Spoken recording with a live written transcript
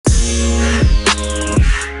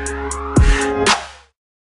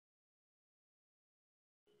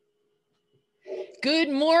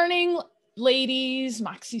Good morning, ladies,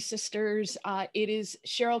 Moxie sisters. It is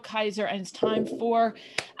Cheryl Kaiser, and it's time for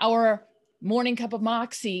our morning cup of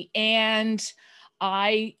Moxie. And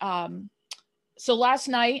so last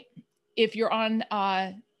night, if you're on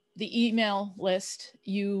the email list,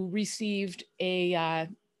 you received a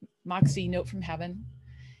Moxie note from heaven.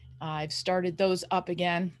 I've started those up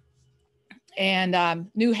again,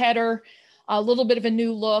 and new header, a little bit of a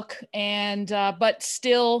new look, and but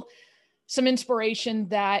still some inspiration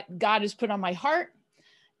that God has put on my heart.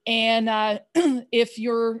 And if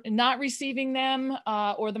you're not receiving them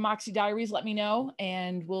or the Moxie Diaries, let me know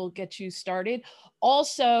and we'll get you started.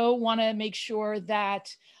 Also want to make sure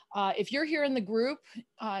that if you're here in the group,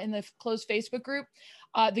 in the closed Facebook group,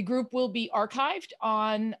 the group will be archived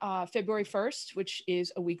on February 1st, which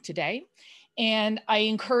is a week today. And I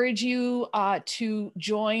encourage you to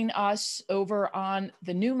join us over on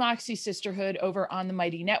the new Moxie Sisterhood over on the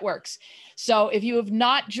Mighty Networks. So if you have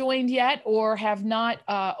not joined yet or have not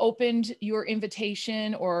opened your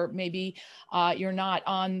invitation, or maybe you're not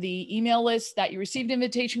on the email list that you received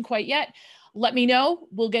invitation quite yet, let me know.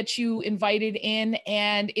 We'll get you invited in,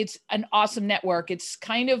 and it's an awesome network. It's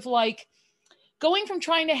kind of like going from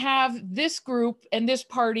trying to have this group and this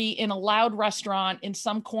party in a loud restaurant in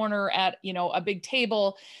some corner at, a big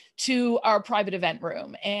table to our private event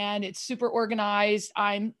room. And it's super organized.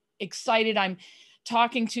 I'm excited. I'm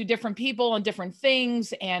talking to different people on different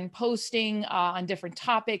things and posting on different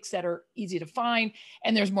topics that are easy to find.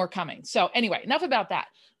 And there's more coming. So anyway, enough about that.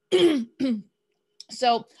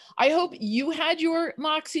 So I hope you had your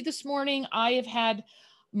Moxie this morning. I have had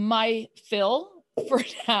my fill for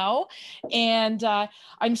now. And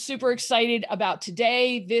I'm super excited about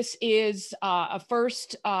today. This is a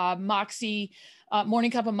first Moxie,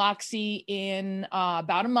 morning cup of Moxie in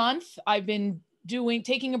about a month. I've been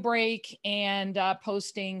taking a break and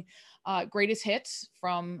posting greatest hits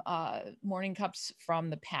from morning cups from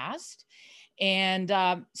the past. And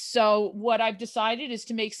so what I've decided is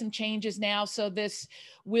to make some changes now. So this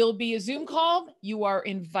will be a Zoom call. You are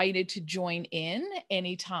invited to join in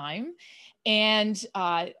anytime. And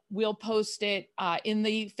we'll post it in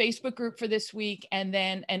the Facebook group for this week,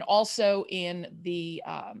 and also in the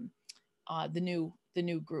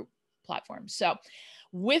new group platform. So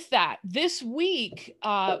with that, this week,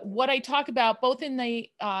 what I talk about both in the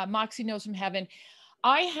Moxie Notes from Heaven,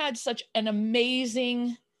 I had such an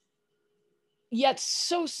amazing yet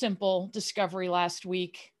so simple discovery last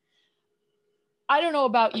week. I don't know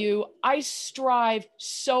about you. I strive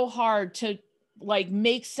so hard to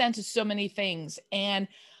make sense of so many things. And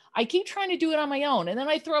I keep trying to do it on my own. And then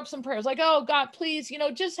I throw up some prayers like, oh God, please,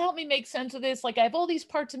 just help me make sense of this. Like, I have all these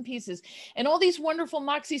parts and pieces and all these wonderful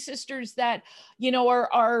Moxie sisters that,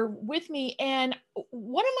 are with me. And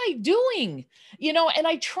what am I doing? And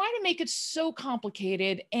I try to make it so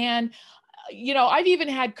complicated. And, I've even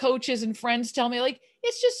had coaches and friends tell me, like,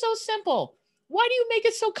 it's just so simple. Why do you make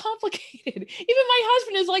it so complicated? Even my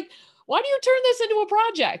husband is like, why do you turn this into a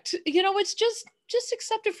project? It's just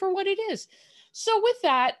accept it for what it is. So with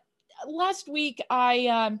that, last week,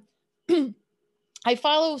 I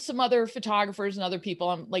follow some other photographers and other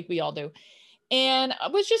people, like we all do. And I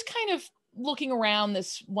was just kind of looking around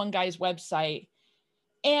this one guy's website,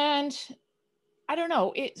 and I don't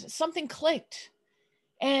know, something clicked.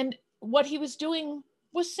 And what he was doing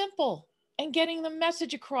was simple and getting the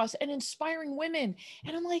message across and inspiring women.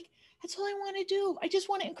 And I'm like, that's all I want to do. I just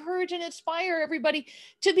want to encourage and inspire everybody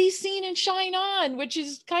to be seen and shine on, which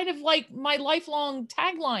is kind of like my lifelong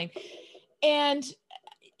tagline. And,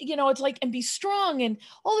 it's like, and be strong and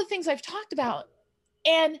all the things I've talked about.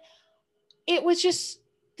 And it was just,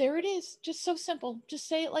 there it is. Just so simple. Just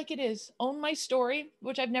say it like it is. Own my story,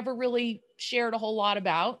 which I've never really shared a whole lot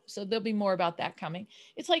about. So there'll be more about that coming.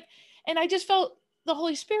 It's like, and I just felt the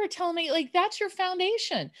Holy Spirit telling me, like, that's your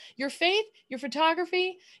foundation, your faith, your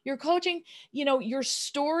photography, your coaching, your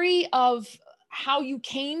story of how you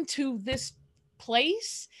came to this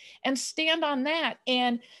place, and stand on that.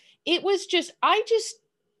 And it was just, I just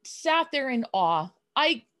sat there in awe.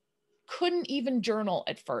 I couldn't even journal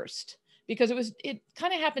at first because it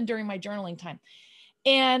kind of happened during my journaling time.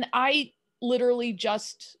 And I literally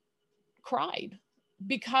just cried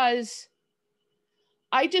because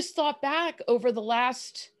I just thought back over the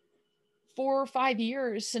last 4 or 5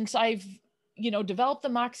 years since I've, developed the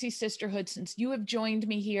Moxie Sisterhood, since you have joined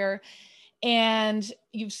me here, and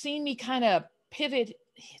you've seen me kind of pivot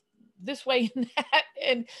this way and that.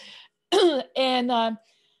 And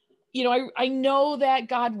I know that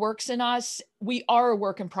God works in us. We are a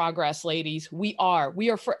work in progress, ladies. We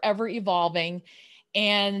are forever evolving.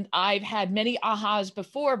 And I've had many ahas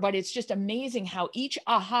before, but it's just amazing how each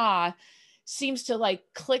aha seems to like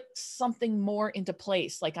click something more into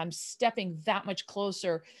place. Like I'm stepping that much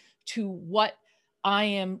closer to what I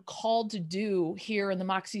am called to do here in the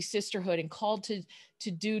Moxie Sisterhood, and called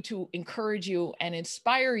to do, to encourage you and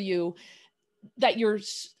inspire you that you're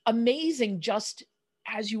amazing just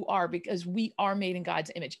as you are, because we are made in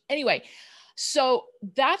God's image. Anyway, so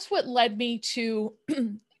that's what led me to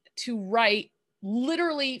to write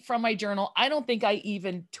literally from my journal. I don't think I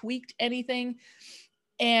even tweaked anything.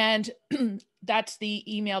 And that's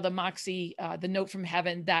the email, the Moxie, the note from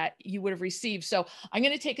heaven that you would have received. So I'm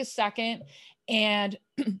going to take a second and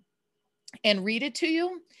and read it to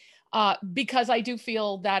you, because I do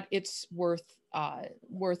feel that it's worth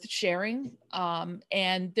sharing.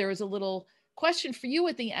 And there is a little question for you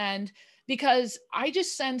at the end, because I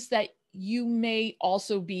just sense that you may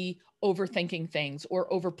also be overthinking things,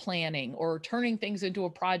 or over planning, or turning things into a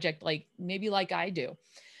project, like maybe like I do.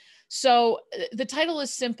 So the title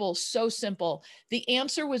is simple, so simple. The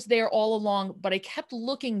answer was there all along, but I kept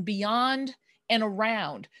looking beyond and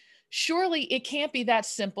around. Surely it can't be that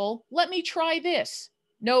simple. Let me try this.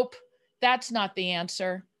 Nope, that's not the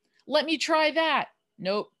answer. Let me try that.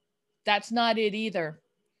 Nope, that's not it either.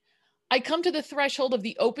 I come to the threshold of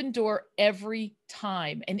the open door every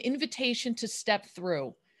time, an invitation to step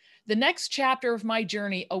through. The next chapter of my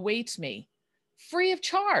journey awaits me, free of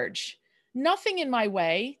charge, nothing in my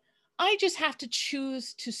way. I just have to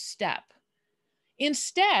choose to step.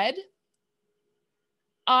 Instead,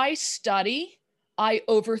 I study, I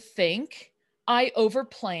overthink, I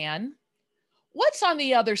overplan. What's on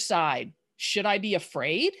the other side? Should I be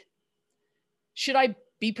afraid? Should I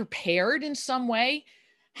be prepared in some way?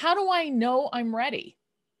 How do I know I'm ready?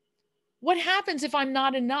 What happens if I'm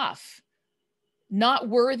not enough? Not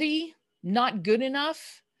worthy? Not good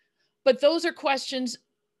enough? But those are questions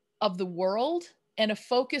of the world, and a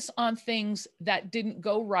focus on things that didn't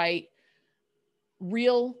go right,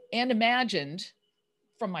 real and imagined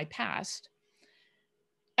from my past.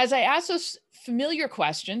 As I ask those familiar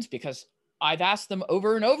questions, because I've asked them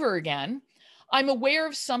over and over again, I'm aware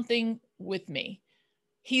of something with me.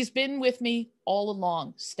 He's been with me all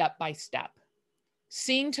along, step by step,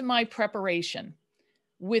 seeing to my preparation,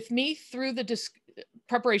 with me through the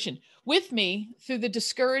preparation, with me through the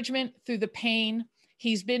discouragement, through the pain.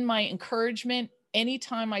 He's been my encouragement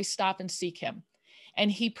anytime I stop and seek him,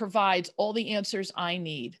 and he provides all the answers I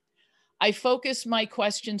need. I focus my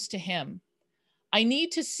questions to him. I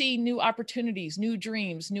need to see new opportunities, new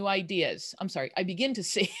dreams, new ideas. I'm sorry, I begin to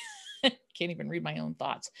see, can't even read my own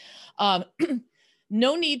thoughts.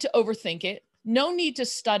 No need to overthink it. No need to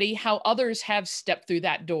study how others have stepped through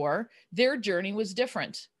that door. Their journey was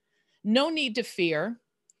different. No need to fear.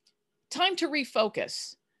 Time to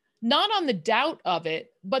refocus, not on the doubt of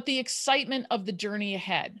it, but the excitement of the journey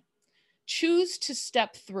ahead. Choose to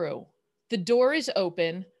step through. The door is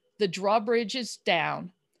open. The drawbridge is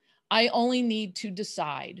down. I only need to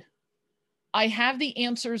decide. I have the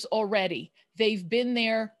answers already. They've been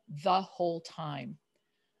there the whole time.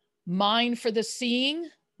 Mine for the seeing,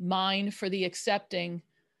 mine for the accepting,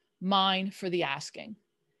 mine for the asking.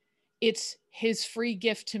 It's his free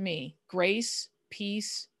gift to me, grace,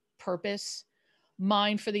 peace, purpose,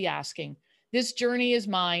 mine for the asking. This journey is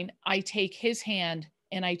mine. I take his hand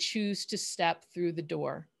and I choose to step through the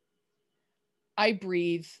door. I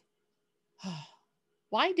breathe.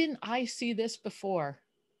 Why didn't I see this before?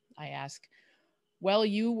 I ask. Well,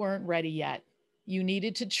 you weren't ready yet. You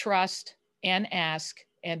needed to trust and ask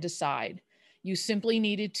and decide. You simply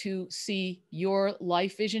needed to see your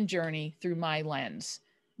life vision journey through my lens.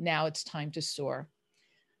 Now it's time to soar.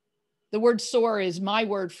 The word soar is my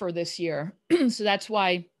word for this year. So that's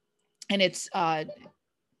why, and it's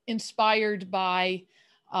inspired by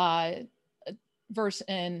a verse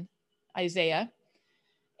in Isaiah.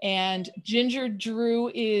 And Ginger Drew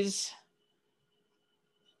is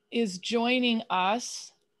joining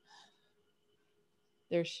us.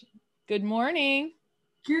 Good morning.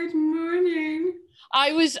 Good morning.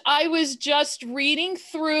 I was just reading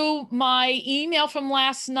through my email from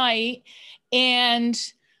last night, and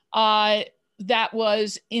that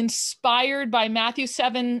was inspired by Matthew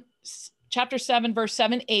 7, chapter 7, verse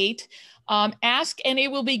 7, 8. Ask and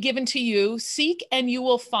it will be given to you. Seek and you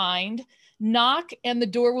will find. Knock and the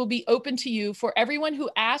door will be open to you. For everyone who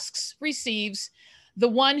asks receives. The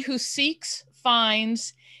one who seeks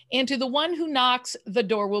finds. And to the one who knocks, the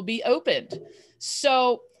door will be opened.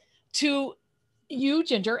 So to you,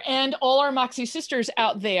 Ginger, and all our Moxie sisters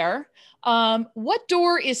out there, what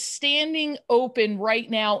door is standing open right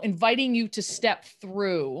now, inviting you to step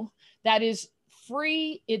through? That is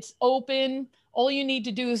free, it's open. All you need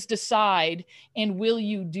to do is decide, and will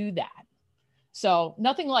you do that? So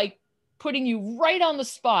nothing like putting you right on the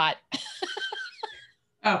spot.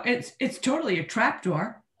 Oh, it's totally a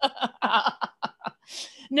trapdoor.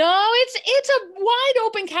 No, it's a wide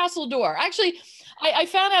open castle door. Actually, I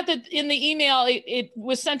found out that in the email, it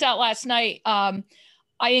was sent out last night. I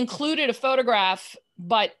included a photograph,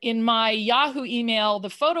 but in my Yahoo email, the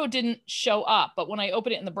photo didn't show up. But when I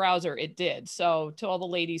opened it in the browser, it did. So to all the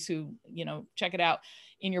ladies who, check it out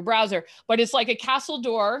in your browser, but it's like a castle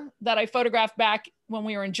door that I photographed back when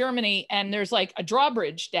we were in Germany. And there's like a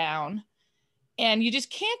drawbridge down. And you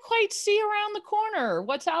just can't quite see around the corner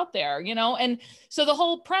what's out there, And so the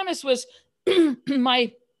whole premise was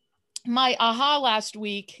my aha last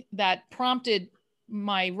week that prompted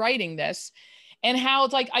my writing this, and how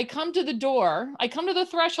it's like I come to the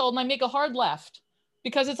threshold and I make a hard left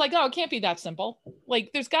because it's like, oh, it can't be that simple. Like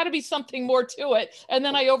there's got to be something more to it. And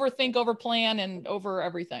then I overthink, overplan, and over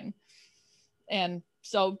everything. And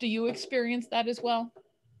so do you experience that as well?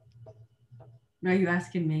 Are you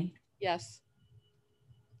asking me? Yes.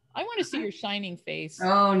 I want to see your shining face.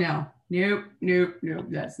 Oh no. Nope.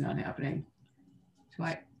 That's not happening. Do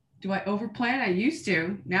I overplan? I used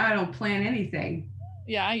to. Now I don't plan anything.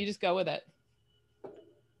 Yeah, you just go with it.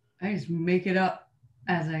 I just make it up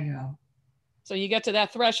as I go. So you get to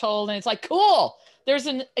that threshold and it's like, cool, there's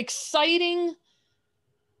an exciting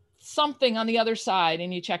something on the other side,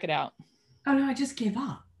 and you check it out. Oh no, I just gave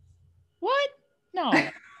up. What? No.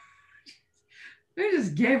 I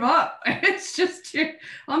just gave up. It's just,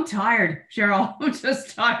 I'm tired, Cheryl. I'm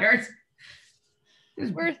just tired.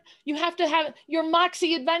 Where you have to have your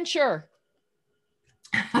Moxie adventure.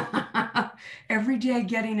 Every day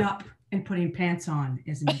getting up and putting pants on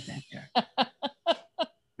is an adventure.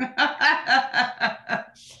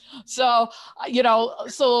 So,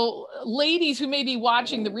 so ladies who may be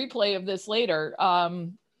watching the replay of this later,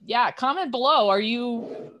 comment below. Are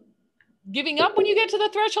you giving up when you get to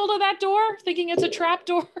the threshold of that door, thinking it's a trap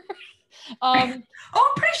door? I'm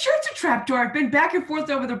pretty sure it's a trap door. I've been back and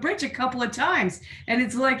forth over the bridge a couple of times, and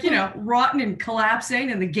it's like, rotten and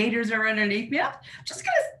collapsing, and the gators are underneath me. I'm just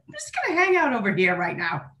gonna hang out over here right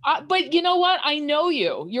now. But you know what? I know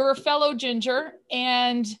you. You're a fellow ginger,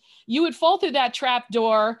 and you would fall through that trap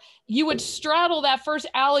door. You would straddle that first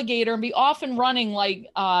alligator and be off and running like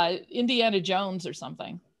Indiana Jones or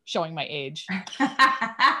something. Showing my age.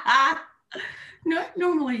 No,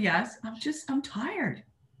 normally yes. I'm tired.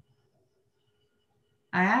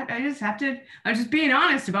 I'm just being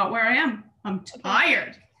honest about where I am. I'm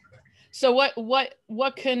tired. So what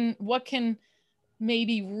can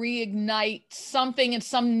maybe reignite something in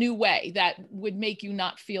some new way that would make you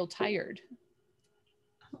not feel tired?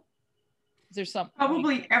 Is there something?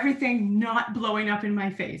 Probably everything not blowing up in my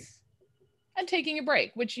face. And taking a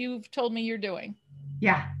break, which you've told me you're doing.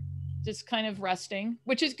 Yeah. Just kind of resting,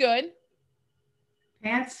 which is good.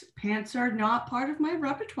 Pants are not part of my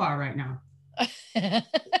repertoire right now.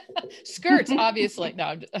 Skirts, obviously.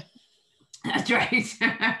 No. That's right.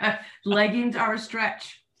 Leggings are a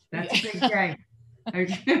stretch. That's a big day.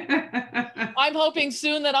 I'm hoping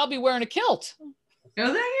soon that I'll be wearing a kilt.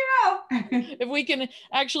 Oh, there you go. If we can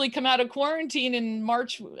actually come out of quarantine and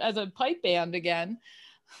march as a pipe band again.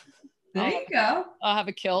 There you go. I'll have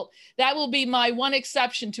a kilt. That will be my one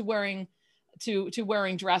exception to wearing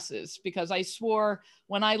dresses, because I swore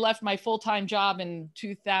when I left my full-time job in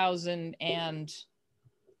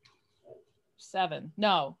 2007.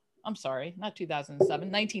 No, I'm sorry, not 2007,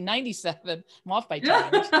 1997. I'm off by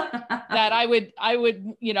 10 years. That I would,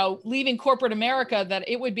 leaving corporate America, that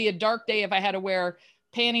it would be a dark day if I had to wear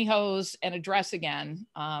pantyhose and a dress again.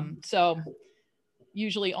 So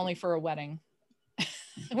usually only for a wedding,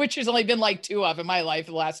 which has only been like 2 of in my life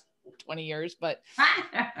the last 20 years, but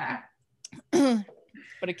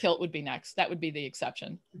but a kilt would be next. That would be the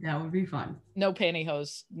exception. That would be fun. No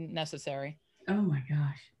pantyhose necessary. Oh my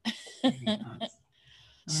gosh.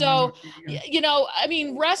 So, I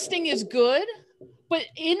mean, resting is good, but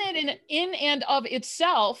in and of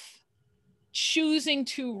itself, choosing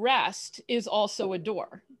to rest is also a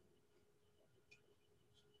door.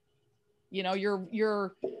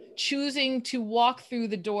 You're choosing to walk through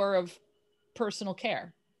the door of personal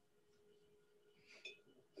care.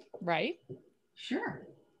 Right? Sure.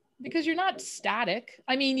 Because you're not static.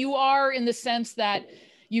 I mean, you are in the sense that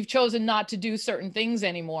you've chosen not to do certain things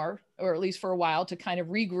anymore, or at least for a while, to kind of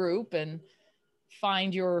regroup and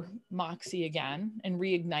find your moxie again and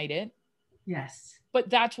reignite it. Yes.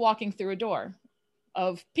 But that's walking through a door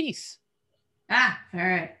of peace. All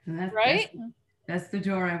right. Right? That's the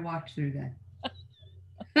door I walked through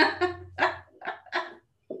then.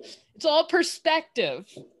 It's all perspective.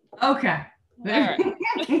 Okay. All right.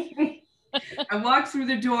 I walked through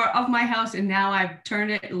the door of my house and now I've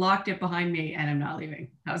turned it, locked it behind me, and I'm not leaving.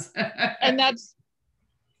 And that's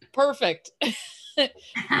perfect.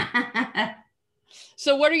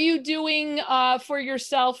 So what are you doing for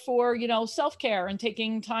yourself for, self-care and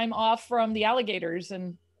taking time off from the alligators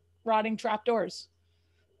and rotting trapdoors?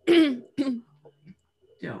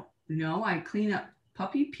 No, I clean up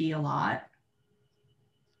puppy pee a lot.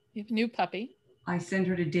 You have a new puppy. I send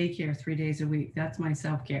her to daycare 3 days a week. That's my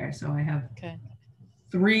self-care. So I have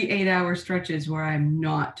 3 8-hour stretches where I'm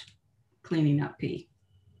not cleaning up pee.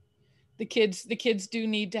 The kids do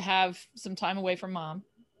need to have some time away from mom.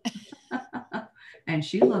 And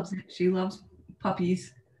she loves it. She loves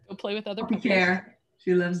puppies. Go play with other puppy puppies. Care.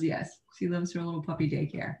 She loves her little puppy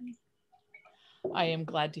daycare. I am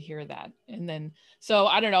glad to hear that. And then, so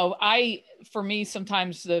I don't know, for me,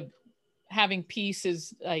 sometimes having peace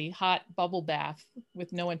is a hot bubble bath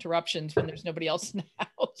with no interruptions when there's nobody else in the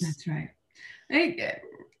house. That's right.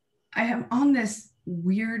 I am on this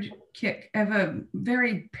weird kick. I have a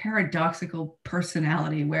very paradoxical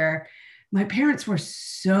personality where my parents were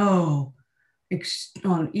so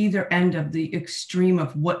on either end of the extreme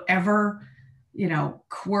of whatever,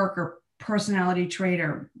 quirk or personality trait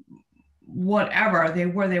or whatever they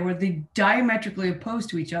were diametrically opposed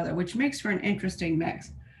to each other, which makes for an interesting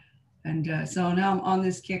mix. And so now I'm on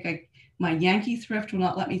this kick. My Yankee thrift will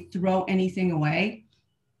not let me throw anything away,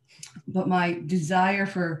 but my desire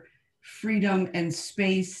for freedom and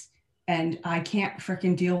space, and I can't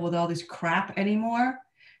freaking deal with all this crap anymore,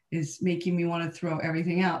 is making me want to throw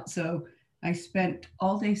everything out. So I spent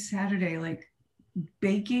all day Saturday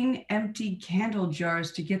baking empty candle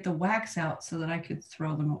jars to get the wax out so that I could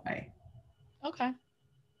throw them away. Okay.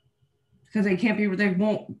 Because they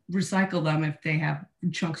won't recycle them if they have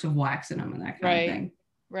chunks of wax in them and that kind of thing.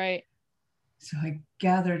 Right. So I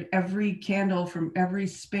gathered every candle from every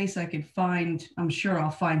space I could find. I'm sure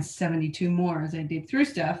I'll find 72 more as I dig through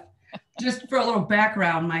stuff. Just for a little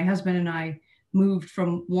background, my husband and I moved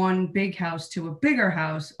from one big house to a bigger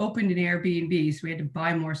house, opened an Airbnb, so we had to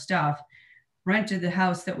buy more stuff, rented the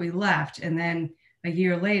house that we left, and then a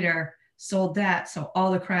year later sold that. So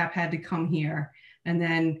all the crap had to come here. And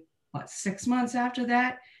then 6 months after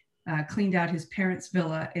that, cleaned out his parents'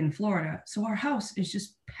 villa in Florida. So our house is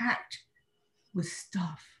just packed with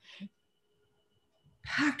stuff.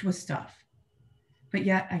 But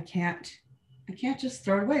yet I can't just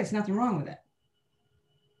throw it away. There's nothing wrong with it.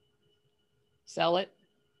 Sell it,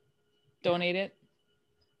 donate it.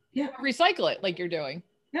 Yeah. Recycle it like you're doing.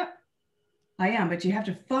 Yep. I am, but you have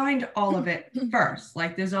to find all of it first.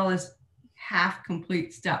 There's all this half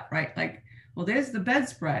complete stuff, right? There's the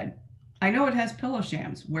bedspread. I know it has pillow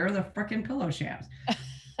shams. Where are the frickin' pillow shams?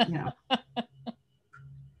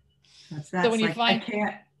 That's so when you find,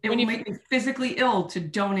 it will make me physically ill to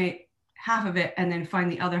donate half of it and then find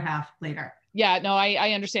the other half later. Yeah, no,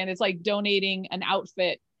 I understand. It's like donating an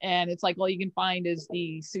outfit and it's all you can find is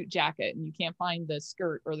the suit jacket and you can't find the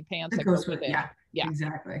skirt or the pants that goes with it. Yeah,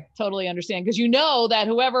 exactly. Totally understand. Because that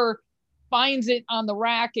whoever finds it on the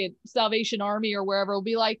rack at Salvation Army or wherever will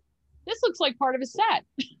be like, this looks like part of a set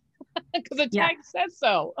because the tag says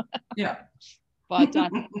so. Yeah. But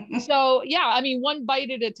so, one bite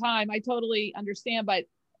at a time, I totally understand. But,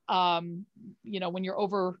 when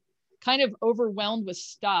you're kind of overwhelmed with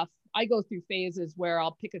stuff, I go through phases where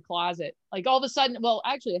I'll pick a closet. All of a sudden,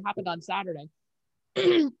 actually it happened on Saturday.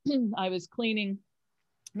 I was cleaning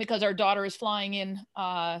because our daughter is flying in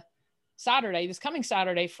this coming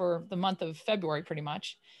Saturday for the month of February, pretty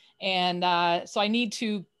much. And so I need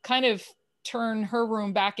to kind of turn her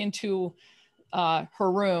room back into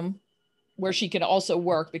her room where she could also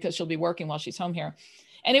work because she'll be working while she's home here.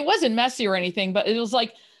 And it wasn't messy or anything, but it was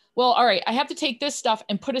all right, I have to take this stuff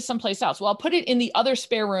and put it someplace else. Well, I'll put it in the other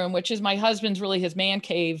spare room, which is my husband's really his man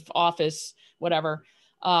cave office, whatever,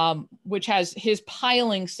 which has his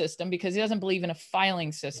piling system because he doesn't believe in a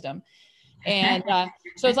filing system. And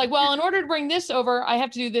so it's in order to bring this over, I have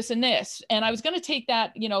to do this and this. And I was going to take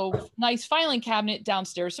that, nice filing cabinet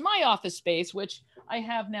downstairs to my office space, which I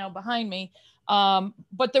have now behind me.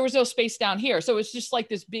 But there was no space down here. So it's just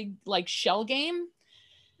this big, shell game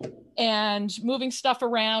and moving stuff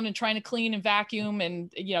around and trying to clean and vacuum.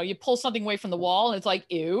 And, you pull something away from the wall and it's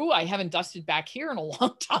ew, I haven't dusted back here in a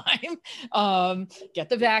long time. Get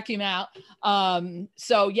the vacuum out.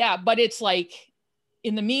 So yeah, but it's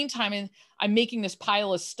in the meantime, and I'm making this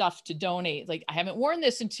pile of stuff to donate. I haven't worn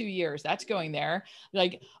this in 2 years. That's going there.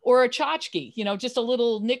 Or a tchotchke, just a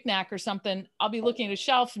little knickknack or something. I'll be looking at a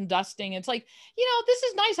shelf and dusting. It's this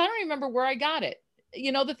is nice. I don't remember where I got it.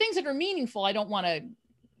 The things that are meaningful, I don't want to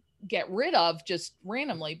get rid of just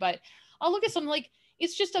randomly, but I'll look at something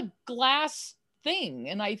it's just a glass thing.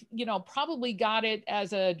 And I, probably got it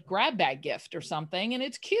as a grab bag gift or something. And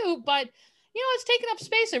it's cute, but it's taking up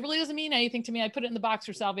space. It really doesn't mean anything to me. I put it in the box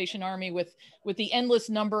for Salvation Army with the endless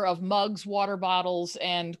number of mugs, water bottles,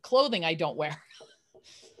 and clothing I don't wear.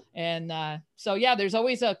 And so, yeah, there's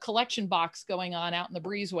always a collection box going on out in the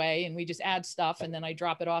breezeway, and we just add stuff and then I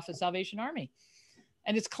drop it off at Salvation Army.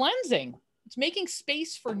 And it's cleansing. It's making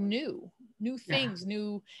space for new things,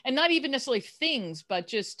 new, and not even necessarily things, but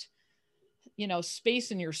just,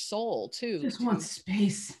 space in your soul too. Just want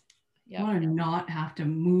space. Yep. I want to not have to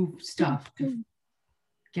move stuff to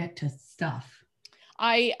get to stuff.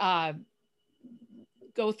 I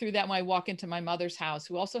go through that when I walk into my mother's house,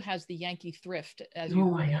 who also has the Yankee thrift, as you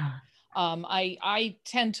my God. I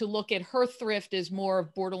tend to look at her thrift as more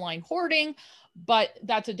of borderline hoarding, but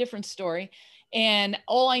that's a different story. And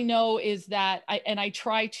all I know is that I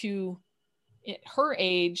try to, at her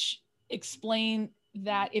age, explain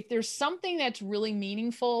that if there's something that's really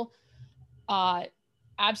meaningful,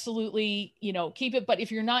 absolutely, keep it. But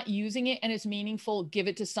if you're not using it and it's meaningful, give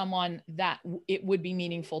it to someone that it would be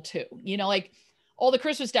meaningful to, like all the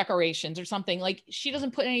Christmas decorations or something. Like, she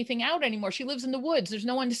doesn't put anything out anymore. She lives in the woods. There's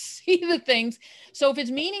no one to see the things. So if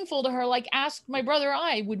it's meaningful to her, like, ask my brother,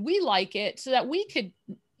 would we like it so that we could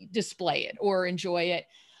display it or enjoy it?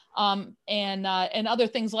 And other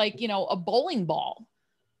things like, a bowling ball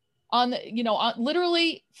on the,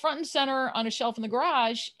 literally front and center on a shelf in the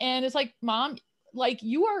garage. And it's like, Mom, like,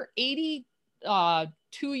 you are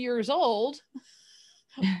 82 years old.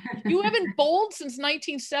 You haven't bowled since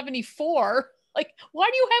 1974. Like, why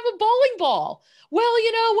do you have a bowling ball? Well,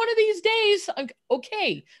 one of these days.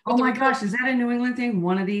 Okay. Oh my gosh. Is that a New England thing?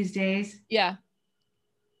 One of these days? Yeah.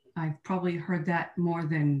 I've probably heard that more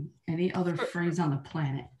than any other phrase on the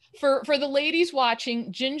planet. For the ladies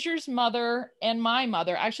watching, Ginger's mother and my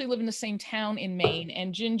mother actually live in the same town in Maine,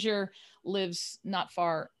 and Ginger lives not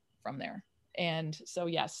far from there. And so,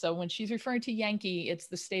 yes. So when she's referring to Yankee, it's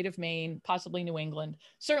the state of Maine, possibly New England,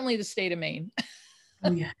 certainly the state of Maine.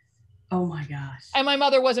 Oh, yeah. Oh my gosh. And my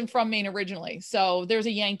mother wasn't from Maine originally. So there's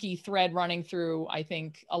a Yankee thread running through, I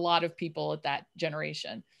think, a lot of people at that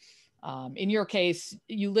generation. In your case,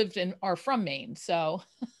 you lived in, are from Maine. So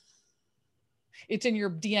it's in your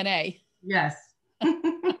DNA. Yes.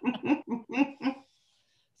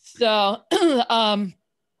 So,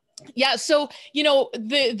 yeah. So,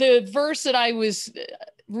 the verse that I was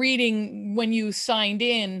reading when you signed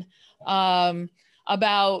in,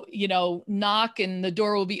 about, knock and the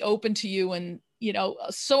door will be open to you. And,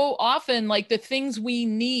 so often, like, the things we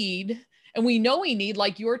need, and we know we need,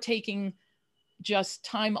 like, you're taking just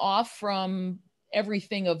time off from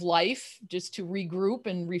everything of life just to regroup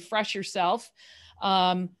and refresh yourself.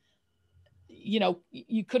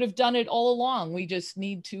 You could have done it all along. We just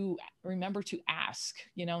need to remember to ask,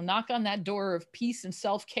 knock on that door of peace and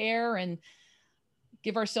self-care and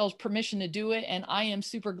give ourselves permission to do it. And I am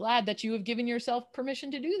super glad that you have given yourself permission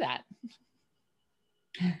to do that.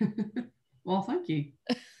 Well, thank you.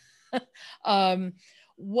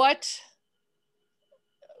 What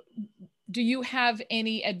do you have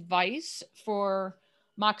any advice for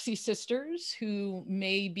Moxie sisters who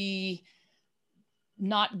may be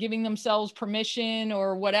not giving themselves permission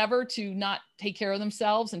or whatever to not take care of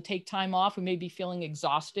themselves and take time off, who may be feeling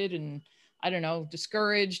exhausted and, I don't know,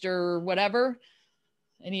 discouraged or whatever?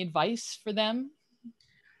 Any advice for them?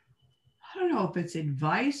 I don't know if it's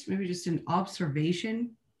advice, maybe just an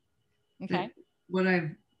observation. Okay.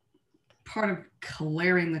 Part of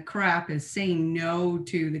clearing the crap is saying no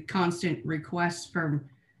to the constant requests from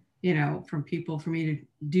people for me to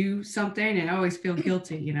do something, and I always feel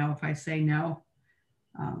guilty, if I say no.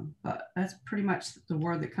 But that's pretty much the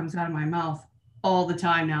word that comes out of my mouth all the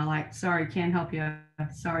time now, like, sorry, can't help you.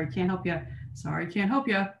 Sorry, can't help you. Sorry, can't help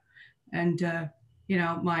you. And,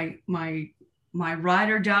 my ride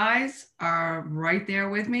or dies are right there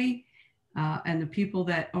with me. And the people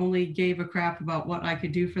that only gave a crap about what I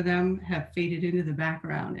could do for them have faded into the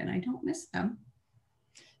background, and I don't miss them.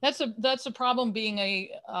 That's a problem being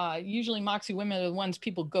usually Moxie women are the ones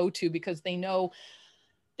people go to because they know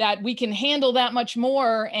that we can handle that much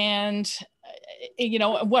more. And,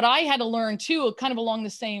 what I had to learn too, kind of along the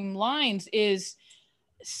same lines, is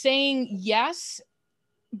saying yes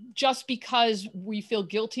just because we feel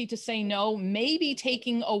guilty to say no, maybe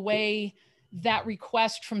taking away that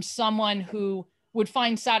request from someone who would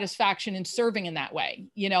find satisfaction in serving in that way,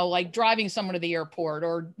 like driving someone to the airport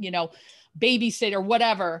or, babysit or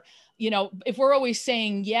whatever. If we're always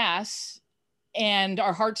saying yes and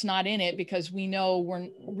our heart's not in it because we know we're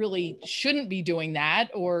really shouldn't be doing that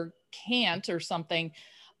or can't or something,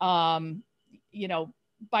 by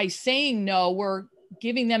saying no, we're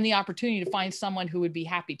giving them the opportunity to find someone who would be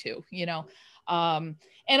happy to, you know.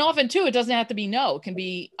 And often too, it doesn't have to be no, it can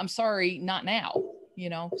be, I'm sorry, not now, you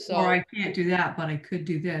know. So, or I can't do that, but I could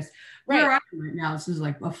do this. Right. Where I am right now, this is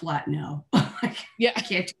like a flat no. Yeah. I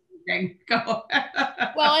can't do anything. Go.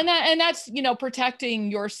 Well, and that's, you know,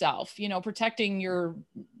 protecting yourself, you know, protecting your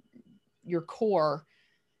core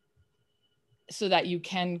so that you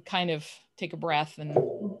can kind of take a breath and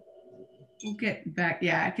we'll get back.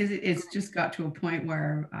 Yeah. Cause it's just got to a point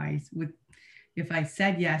where if I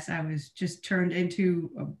said yes, I was just turned into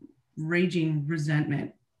a raging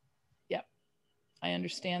resentment. Yep. I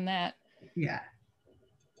understand that. Yeah.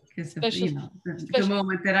 Because you know, the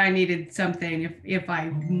moment that I needed something, if I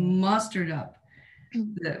mustered up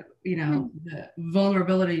the, you know, the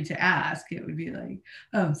vulnerability to ask, it would be like,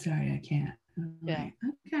 oh, I'm sorry, I can't. Yeah. Like,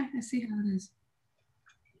 okay, I see how it is.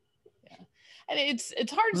 Yeah. And it's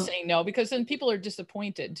hard saying no, because then people are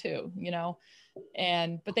disappointed too, you know,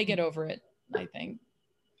 but they get over it, I think.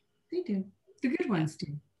 They do. The good ones do.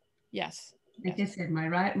 Yes. Like I said, my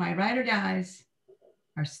ride or dies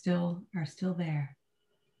are still there.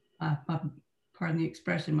 Pardon the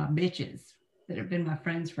expression, my bitches that have been my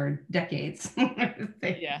friends for decades.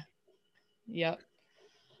 Yeah. Yep.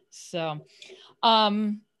 So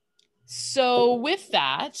with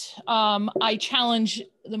that, I challenge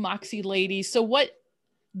the Moxie ladies. So what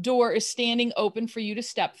door is standing open for you to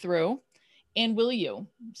step through, and will you?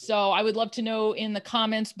 So I would love to know in the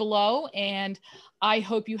comments below, and I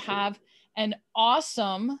hope you have an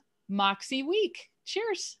awesome Moxie week.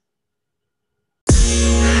 Cheers.